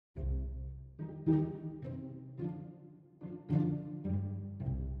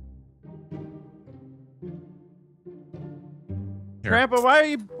Grandpa,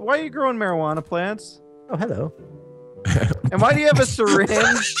 why are you growing marijuana plants? Oh, hello. And why do you have a syringe?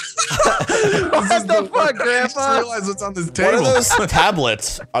 What the fuck, Grandpa? I just realized what's on this table. What are those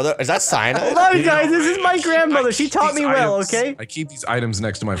tablets? Is that cyanide? Hold on, guys. This is my grandmother. She taught me well, okay? I keep these items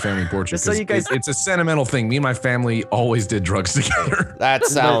next to my family portrait. Just so you guys- it's a sentimental thing. Me and my family always did drugs together. That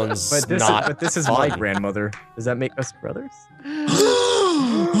sounds But this is my grandmother. Does that make us brothers? Because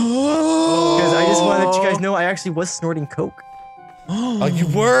I just want to let you guys know I actually was snorting coke. Oh, you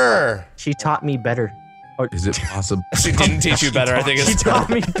were. She taught me better. Is it possible? She didn't teach you better. I think She it's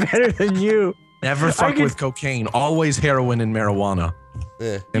taught me better than you. Never fuck with cocaine. Always heroin and marijuana.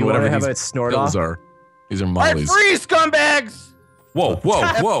 Yeah. And You whatever wanna have these a snort pills off? are. These are I'm mollies. free, scumbags! Whoa, whoa,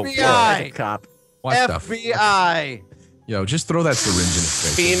 whoa. FBI! Cop. What the FBI! Yo, just throw that syringe in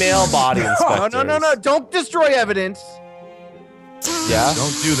his face. Female body inspectors. No. Don't destroy evidence. Yeah.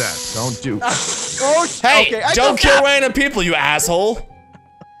 Don't do that. Don't do. Oh, Hey, okay, don't kill random people, you asshole.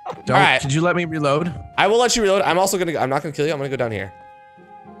 Don't. All right. Could you let me reload? I will let you reload. I'm not gonna kill you. I'm gonna go down here.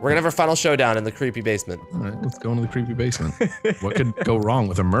 We're gonna have our final showdown in the creepy basement. All right, let's go into the creepy basement. What could go wrong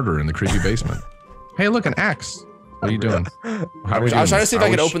with a murder in the creepy basement? Hey, look, an axe. What are you doing? How are we I was trying to doing see if I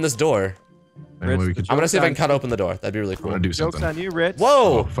could open this door. Anyway, we could I'm gonna see if I can cut open the door. That'd be really I cool. want to do Joke's something. on you, Ritz.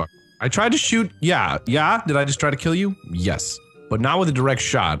 Whoa! Oh, fuck. I tried to shoot. Yeah. Did I just try to kill you? Yes. But not with a direct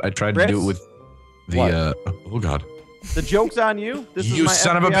shot. I tried to do it with the, oh God. The joke's on you. This is You my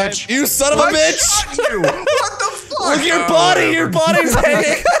son of a FBI. bitch. You son of a bitch! What the fuck? Look at your body! Your body's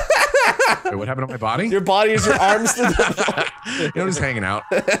hanging! Wait, what happened to my body? Your body is your arms through the You know, just hanging out.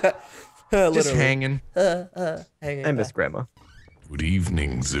 Literally. Just hanging. Hanging. I miss grandma. Good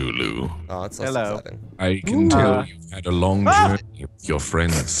evening, Zulu. Oh, it's so Hello. exciting. I can tell you've had a long journey with your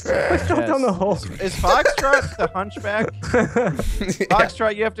friends. Fell down the hole. Is Foxtrot the hunchback?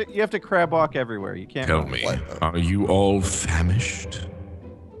 Foxtrot, you have to crab walk everywhere. You can't. Tell me, are you all famished?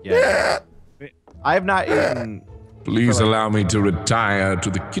 Yeah. I have not eaten. Please allow me to retire to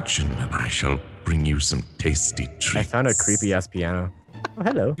the kitchen, and I shall bring you some tasty treats. I found a creepy ass piano. Oh,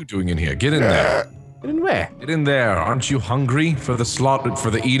 hello. What are you doing in here? Get in there. Get in where? Get in there. Aren't you hungry for the slaughter,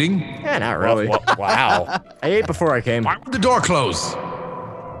 for the eating? Yeah, not really. Wow. I ate before I came. Why would the door close?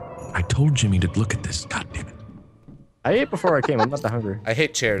 I told Jimmy to look at this. God damn it. I ate before I came. I'm not that hungry. I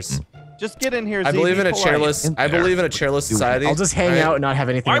hate chairs. Just get in here. I Z, believe be in a polite. chairless. I believe in a chairless society. I'll just hang out and not have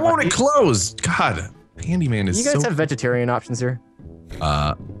anything. Why about won't it close? God, Handyman is You guys so... have vegetarian options here?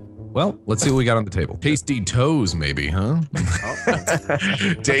 Well, let's see what we got on the table. Tasty toes, maybe, huh?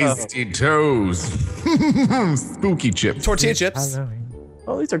 Tasty toes. Spooky chips. Tortilla chips.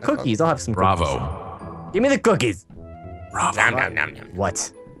 Oh, these are cookies. I'll have some cookies. Bravo. Give me the cookies. Bravo.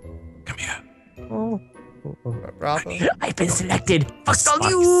 What? Come here. Oh. Bravo. I've been selected. Fuck all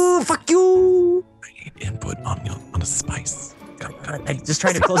you. Fuck you. I need input on a spice. I just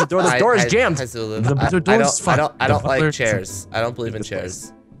tried to close the door. The door is jammed. I don't like chairs. I don't believe in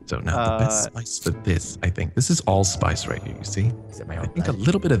chairs. So now the best spice for this, I think. This is all spice right here, you see? Is it my I own think a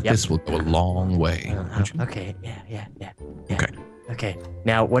little bit of this will go a long way. Don't you? Okay. Yeah. Okay. Okay.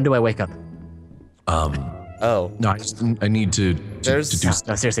 Now, when do I wake up? Oh. No, I need to do No,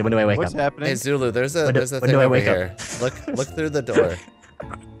 seriously, when do I wake What's up? happening? Hey Zulu, there's a when thing do I over wake up? here. Look through the door.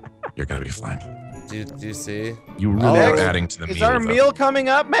 You're gonna be fine. Do you see? You really are Max, adding to the meal. Is our though. meal coming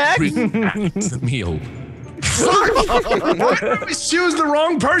up, Max? Adding to the meal. Why did we choose the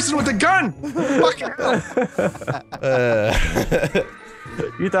wrong person with the gun? Fucking hell.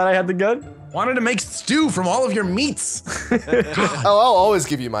 You thought I had the gun? Wanted to make stew from all of your meats. Oh, I'll always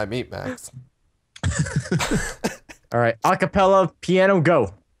give you my meat, Max. All right, acapella, piano,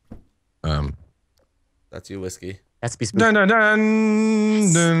 go. That's you, whiskey. That's be spooky. Dun dun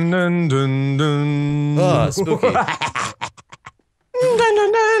dun dun dun dun dun. Oh, spooky. Dun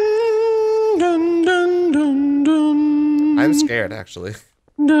dun dun dun dun dun dun. I'm scared, actually.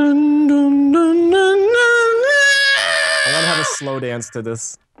 Dun dun dun dun dun. I want to have a slow dance to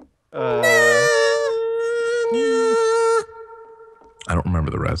this. I don't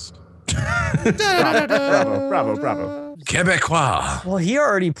remember the rest. Bravo. Quebecois. Well, he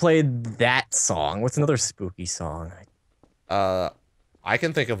already played that song. What's another spooky song? I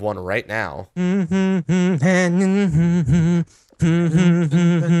can think of one right now.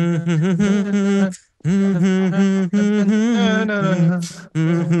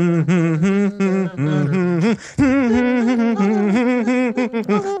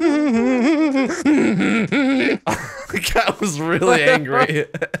 The cat was really angry.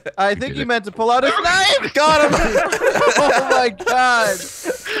 I think he meant to pull out his knife. Got him. Oh my god.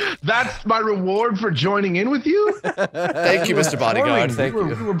 That's my reward for joining in with you? Thank you, Mr. Bodyguard. Thank We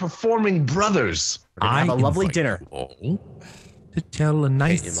you. were performing brothers. Have a lovely invite dinner. you all to tell a you,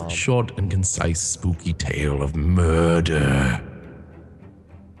 nice, Mom. short, and concise, spooky tale of murder.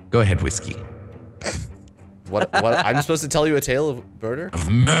 Go ahead, Whiskey. What? I'm supposed to tell you a tale of murder? Of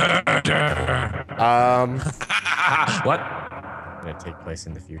murder. What? Gonna take place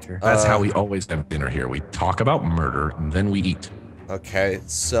in the future. That's how we always have dinner here. We talk about murder, and then we eat. Okay,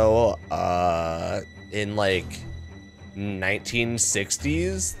 so in like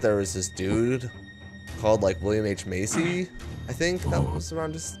 1960s, there was this dude called like William H. Macy, I think that was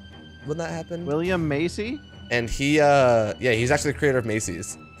around just when that happened. William Macy? And he, yeah, he's actually the creator of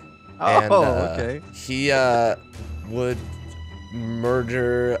Macy's. Oh, And, okay. He would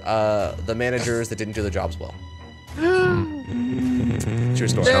murder the managers that didn't do their jobs well. True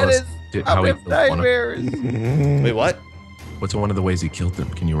story. That is how he with killed one of- nightmares. Wait, what? What's one of the ways he killed them?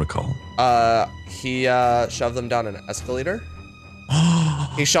 Can you recall? He shoved them down an escalator.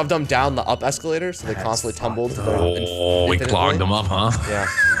 He shoved them down the up escalator, so they constantly tumbled. Oh, we clogged them up, huh? Yeah.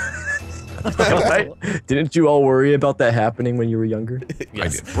 Didn't you all worry about that happening when you were younger? I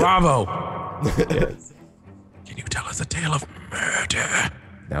did. Bravo! Can you tell us a tale of murder?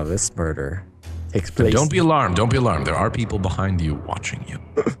 Now this murder takes place. Don't be alarmed. Don't be alarmed. There are people behind you watching you.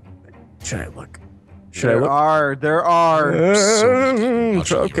 Should I look? Should I look? There are.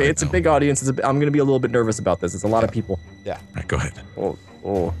 Watching you Okay, right it's a now. big audience. I'm gonna be a little bit nervous about this. It's a lot of people. All right, go ahead.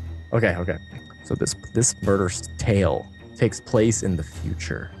 Oh. Okay. So this murder tale takes place in the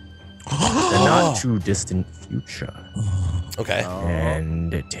future, the not too distant future, Okay.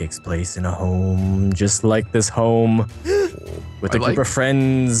 and it takes place in a home just like this home, with a group of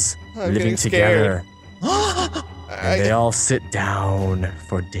friends I'm living getting scared. together, and they all sit down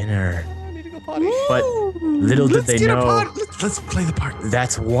for dinner. I need to go potty. But little did they know Let's play the part.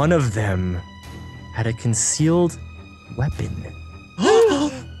 that one of them had a concealed weapon.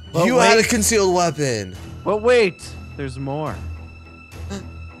 You had a concealed weapon. But wait, there's more.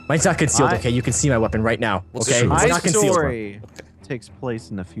 Mine's not concealed, My- okay? You can see my weapon right now, What's the okay? truth? It's My not concealed. story takes place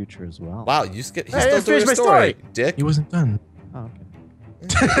in the future as well. Wow, he's Hey, still doing finish a my story. story. Dick. He wasn't done. Oh,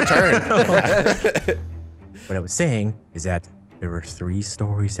 okay. Your turn. What I was saying is that there were 3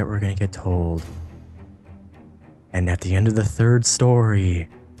 stories that were gonna get told. And at the end of the 3rd story,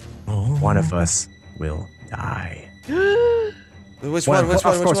 one of us will die. Which one? Which one? Of Which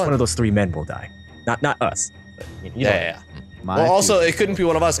course, one? one of those 3 men will die. Not us. But, you know. Yeah. My Well, also, future- it couldn't be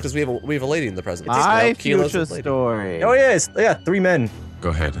one of us because we have a lady in the presence. my No, Kilo's future the lady. story. Oh yes, yeah, 3 men. Go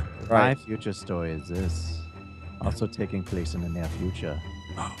ahead. My future story is this. Also taking place in the near future.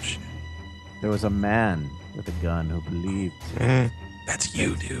 Oh, shit. There was a man with a gun who believed That's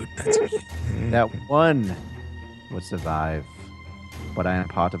you, dude. That's you. that one would survive. But I am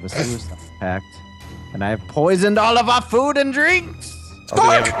part of a suicide pact, and I have poisoned all of our food and drinks.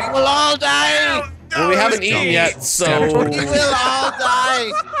 Okay, We will all die. well, we haven't eaten yet, so. We will all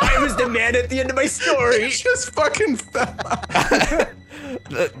die. I was the man at the end of my story. He just fucking fell.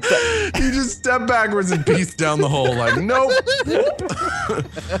 He just stepped backwards and pieced down the hole like, nope.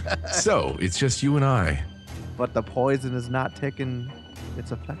 So, it's just you and I. But the poison is not taking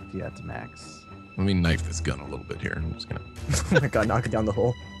its effect yet, Max. Let me knife this gun a little bit here. I'm just gonna. Oh my god, knock it down the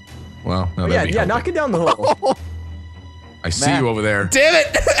hole. Well, no, Yeah, that'd be yeah, helping. knock it down the hole. I see Matt. you over there. Damn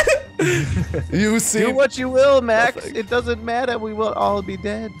it! You see. Do what you will, Max. Nothing. It doesn't matter. We will all be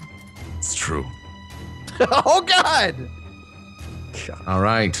dead. It's true. Oh God! All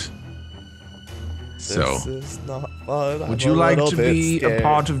right. So, This is not fun. would I'm you a like little to bit be a scared.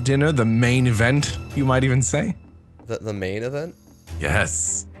 part of dinner, the main event, you might even say? The main event?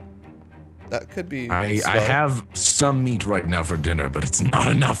 Yes. That could be. I slow. have some meat right now for dinner, but it's not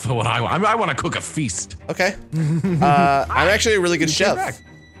enough for what I want. I want to cook a feast. Okay. I'm actually a really good came chef. back.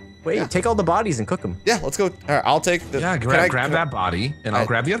 Wait, take all the bodies and cook them. Yeah, let's go. All right, I'll take the. Yeah, can I- grab can I- that body, and I'll I-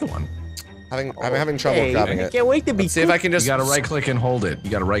 grab the other one. I'm having trouble grabbing I it. can't wait to be Let's see if I can just. You gotta right click and hold it. You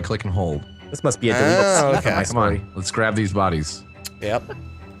gotta right click and hold. This must be a deleted Oh, scene okay. from my Come story. on, let's grab these bodies. Yep.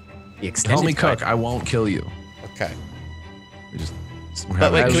 The extended Help me cut. cook. I won't kill you. Okay. We just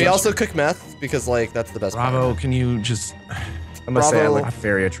But wait, can we also cook meth? Because like that's the best Bravo, part. can you just I'm gonna say I Bravo. look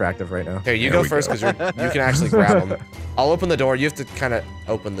very attractive right now. Here, you There go we first go. because you can actually grab them. I'll open the door. You have to kind of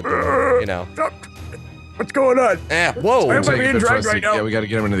open the door. You know. What's going on? Whoa. Why am I take being the dragged first- right now? Yeah, we gotta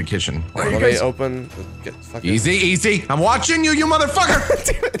get him into the kitchen. Let me open. Get fucking. Easy, easy. I'm watching you, you motherfucker.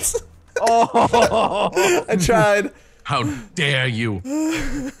 Damn it. Oh! I tried. How dare you? I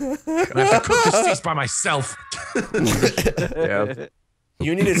have to cook this feast by myself. Yeah.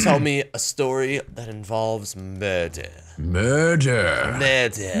 You need to tell me a story that involves murder. Murder.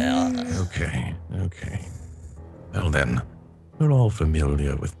 Murder. Okay. Well then, we're all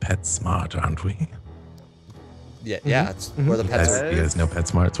familiar with PetSmart, aren't we? Yeah, it's where the pets are. You guys know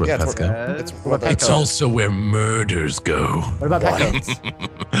PetSmart? It's where Yeah, the pets go. it's where the It's also where murders go. What about Becky?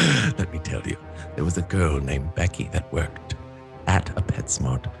 Let me tell you, there was a girl named Becky that worked at a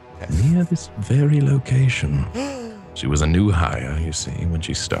PetSmart near this very location. She was a new hire, you see, when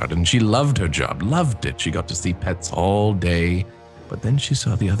she started, and she loved her job, loved it. She got to see pets all day, but then she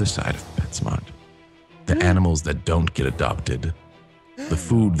saw the other side of PetSmart. The animals that don't get adopted, the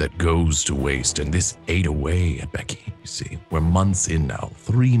food that goes to waste, and this ate away at Becky, you see. We're months in now,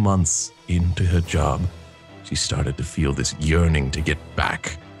 3 months into her job. She started to feel this yearning to get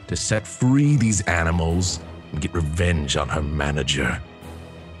back, to set free these animals and get revenge on her manager.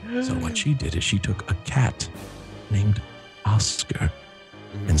 So what she did is she took a cat named Oscar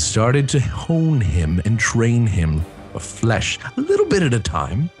and started to hone him and train him for flesh, a little bit at a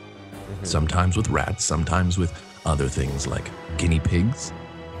time, sometimes with rats, sometimes with other things like guinea pigs.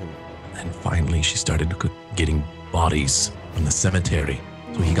 And finally she started getting bodies from the cemetery,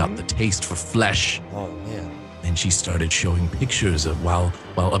 so he got the taste for flesh. Oh man. And she started showing pictures of while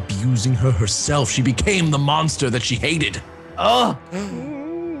abusing her herself, she became the monster that she hated. Oh.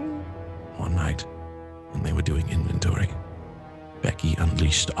 One night, when they were doing inventory, Becky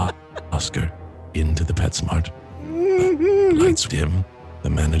unleashed Oscar into the PetSmart. The lights with him, the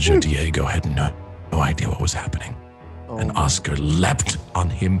manager Diego had no idea what was happening. And Oscar leapt on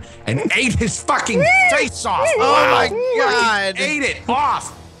him and ate his fucking face off. Oh my God. Ate it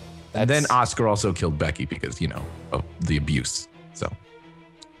off. And then Oscar also killed Becky because, of the abuse. So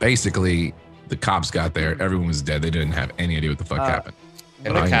basically, the cops got there. Everyone was dead. They didn't have any idea what the fuck happened.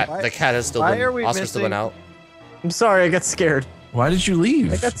 And the cat has still been, Oscar's still been out. I'm sorry, I got scared. Why did you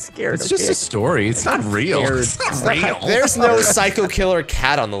leave? I got scared. It's just a story. It's not real. It's not real. There's no psycho killer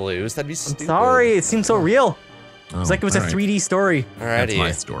cat on the loose. That'd be stupid. Sorry, it seemed so real. Oh, It's like it was a 3D story. That's my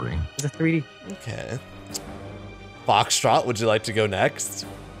Alrighty. story. It was a 3D. Okay. Foxtrot, would you like to go next?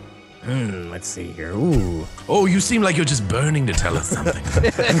 Let's see here. Ooh. Oh, you seem like you're just burning to tell us something.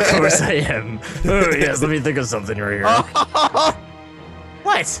 Of course I am. Oh, yes, let me think of something right here.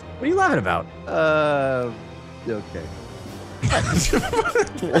 What? What are you laughing about? Okay.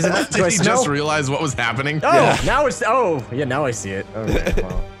 Did you just realize what was happening? Oh, Yeah. now it's. Oh, yeah, now I see it. Okay,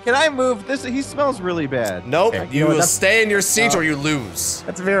 well. Can I move this? He smells really bad. Nope. Okay, You know what, will that's- stay in your seat or you lose.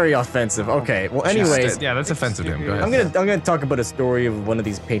 That's very offensive. Okay, well, anyways, Yeah, that's offensive to him. Go ahead. I'm gonna talk about a story of one of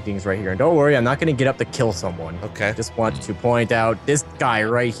these paintings right here. And don't worry, I'm not gonna get up to kill someone. Okay. Just want to point out this guy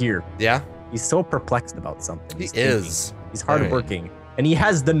right here. Yeah, He's so perplexed about something. he He's thinking. is. He's hardworking, and he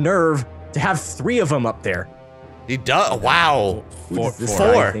has the nerve to have 3 of them up there. He does. Wow. Who does this Four.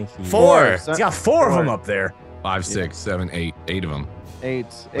 guy think he is? Four. He's got 4 of them up there. 5, 6, 7, 8. 8 of them. Eight.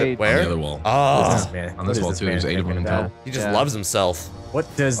 Wait, On where? the other wall. What Oh, is this man? On What this is wall, too. man There's 8 of them in thinking total. about? he just Yeah. loves himself.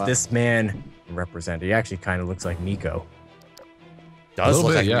 What does Wow. this man represent? He actually kind of looks like Nico. Does little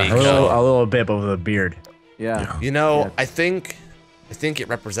look like bit, yeah. A little, Nico. a little bit of the beard. Yeah. You know, Yeah. I think it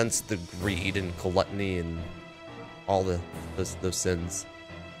represents the greed and gluttony and all those sins.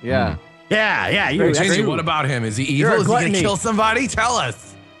 Yeah. Yeah, you. Very that's JJ, you. what about him? Is he You're a evil? Is he gonna gluttony. kill somebody? Tell us.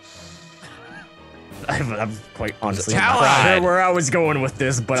 I'm quite honestly Tell not us. sure where I was going with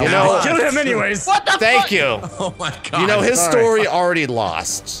this, but You I'm know gonna what? kill him anyways. Thank you. Oh my god. You know, his sorry. story already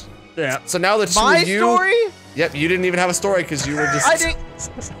lost. Yeah. So now the two My of you. story? Yep, you didn't even have a story because you were just.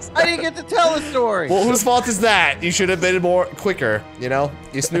 I didn't get to tell a story. Well, whose fault is that? You should have been more quicker, you know?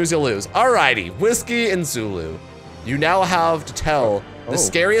 You snooze, you lose. Alrighty, Whiskey and Zulu. You now have to tell the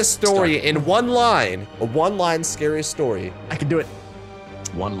scariest story in one line. A one-line scariest story. I can do it.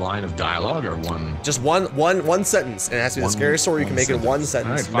 One line of dialogue or one? Just one sentence, and it has to be the One- scariest story you can one make in one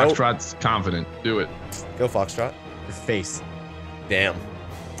sentence. All sentence. right, Nope. Foxtrot's confident. Do it. Go Foxtrot. Your face. Damn.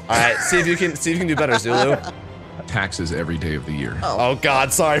 Alright, see if you can do better, Zulu. Taxes every day of the year. Oh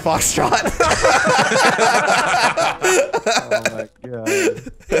god, sorry, Foxtrot. Oh my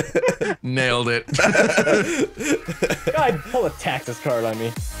god. Nailed it. God, pull a taxes card on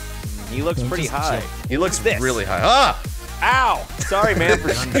me. He looks pretty high. He looks this? really high. Ah! Ow! Sorry, man, for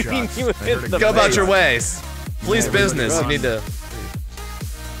shooting Gunshots. you I heard in it the Go about face. your ways. Please business. You need to.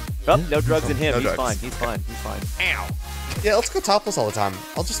 Oh, no drugs in him. No He's drugs. fine. He's fine. He's fine. Ow! Yeah, let's go topless all the time.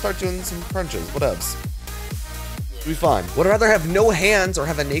 I'll just start doing some crunches. Whatevs. It'll be fun. Would I rather have no hands or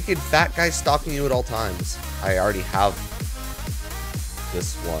have a naked fat guy stalking you at all times? I already have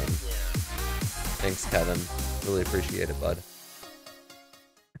this one. Thanks, Kevin. Really appreciate it, bud.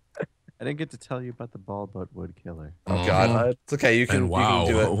 I didn't get to tell you about the ball butt wood killer. Oh God, it's okay. You can. And wow,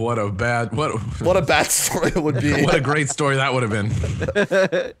 you can do it. what a bad What a bad story it would be. what a great story that would have been.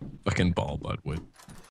 Fucking ball butt wood.